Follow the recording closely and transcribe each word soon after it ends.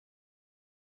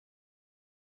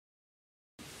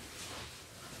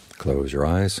Close your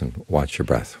eyes and watch your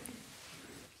breath.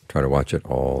 Try to watch it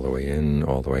all the way in,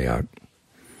 all the way out.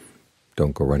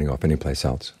 Don't go running off anyplace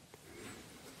else,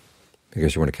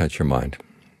 because you want to catch your mind,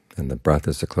 and the breath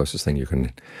is the closest thing you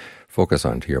can focus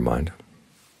on to your mind.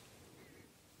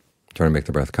 Try to make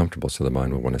the breath comfortable so the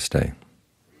mind will want to stay.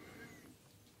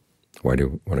 Why do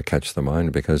you want to catch the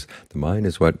mind? Because the mind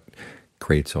is what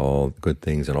creates all good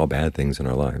things and all bad things in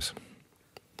our lives.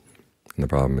 And the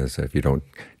problem is that if you don't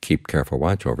keep careful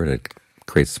watch over it, it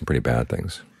creates some pretty bad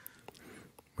things.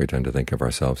 We tend to think of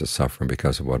ourselves as suffering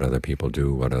because of what other people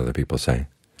do, what other people say.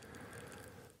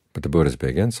 But the Buddha's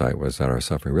big insight was that our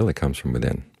suffering really comes from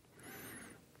within.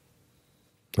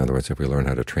 In other words, if we learn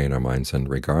how to train our minds, and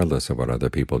regardless of what other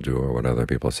people do or what other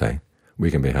people say, we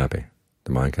can be happy.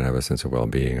 The mind can have a sense of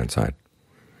well-being inside.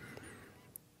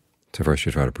 So first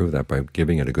you try to prove that by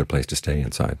giving it a good place to stay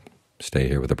inside. Stay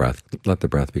here with the breath. Let the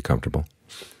breath be comfortable.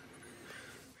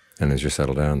 And as you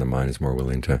settle down, the mind is more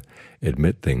willing to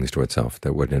admit things to itself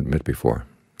that wouldn't admit before.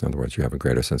 In other words, you have a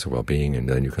greater sense of well-being, and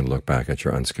then you can look back at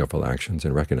your unskillful actions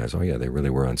and recognize, oh yeah, they really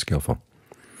were unskillful.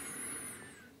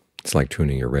 It's like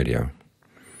tuning your radio.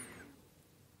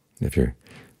 When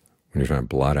you're trying to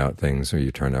blot out things, or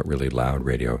you turn out really loud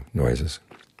radio noises.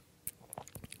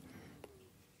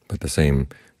 But the same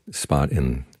spot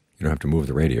you don't have to move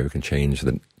the radio. You can change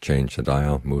the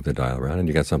dial, move the dial around, and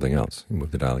you got something else. You move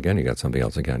the dial again, you got something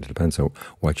else again. It depends on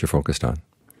what you're focused on.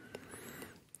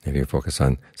 If you focus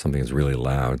on something that's really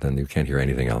loud, then you can't hear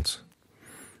anything else.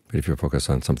 But if you focus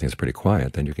on something that's pretty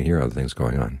quiet, then you can hear other things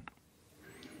going on.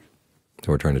 So what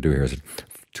we're trying to do here is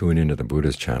tune into the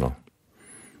Buddha's channel.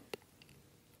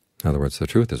 In other words, the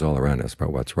truth is all around us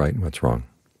about what's right and what's wrong,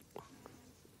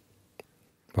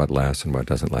 what lasts and what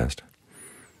doesn't last,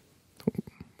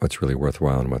 what's really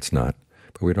worthwhile and what's not.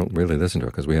 But we don't really listen to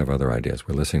it because we have other ideas.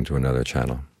 We're listening to another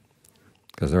channel,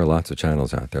 because there are lots of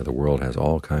channels out there. The world has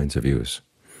all kinds of views.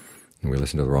 And we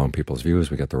listen to the wrong people's views,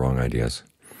 we get the wrong ideas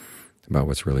about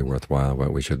what's really worthwhile,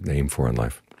 what we should aim for in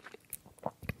life.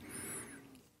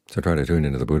 So try to tune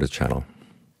into the Buddha's channel,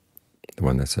 the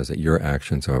one that says that your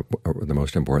actions are the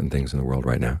most important things in the world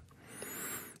right now,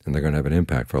 and they're going to have an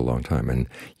impact for a long time. And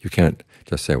you can't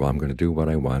just say, well, I'm going to do what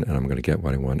I want, and I'm going to get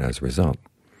what I want as a result.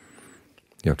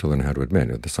 You have to learn how to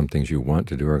admit that some things you want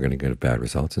to do are going to give bad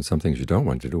results, and some things you don't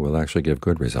want to do will actually give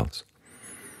good results.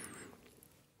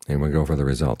 And we go for the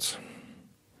results,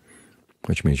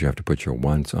 which means you have to put your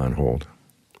wants on hold.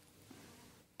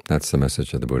 That's the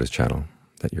message of the Buddha's channel,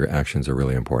 that your actions are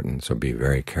really important, so be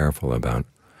very careful about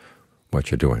what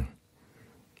you're doing.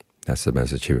 That's the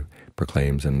message he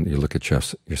proclaims, and you look at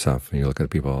yourself and you look at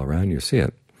people all around, you see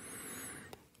it.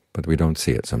 But we don't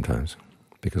see it sometimes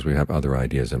because we have other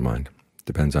ideas in mind.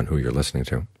 Depends on who you're listening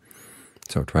to.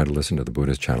 So try to listen to the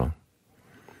Buddha's channel,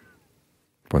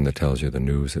 one that tells you the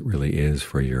news that really is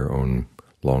for your own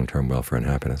long-term welfare and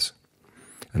happiness.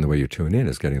 And the way you tune in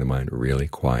is getting the mind really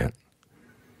quiet,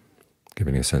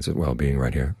 giving you a sense of well-being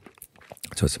right here.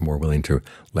 So it's more willing to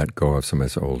let go of some of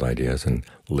its old ideas and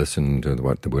listen to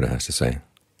what the Buddha has to say.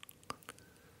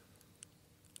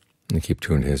 And you keep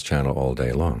tuned to his channel all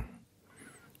day long.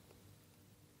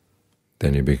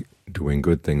 Then you'll be doing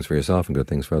good things for yourself and good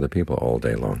things for other people all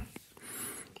day long.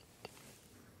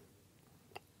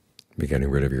 Be getting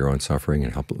rid of your own suffering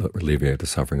and help alleviate the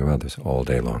suffering of others all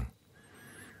day long.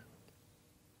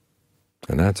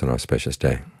 And that's an auspicious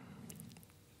day.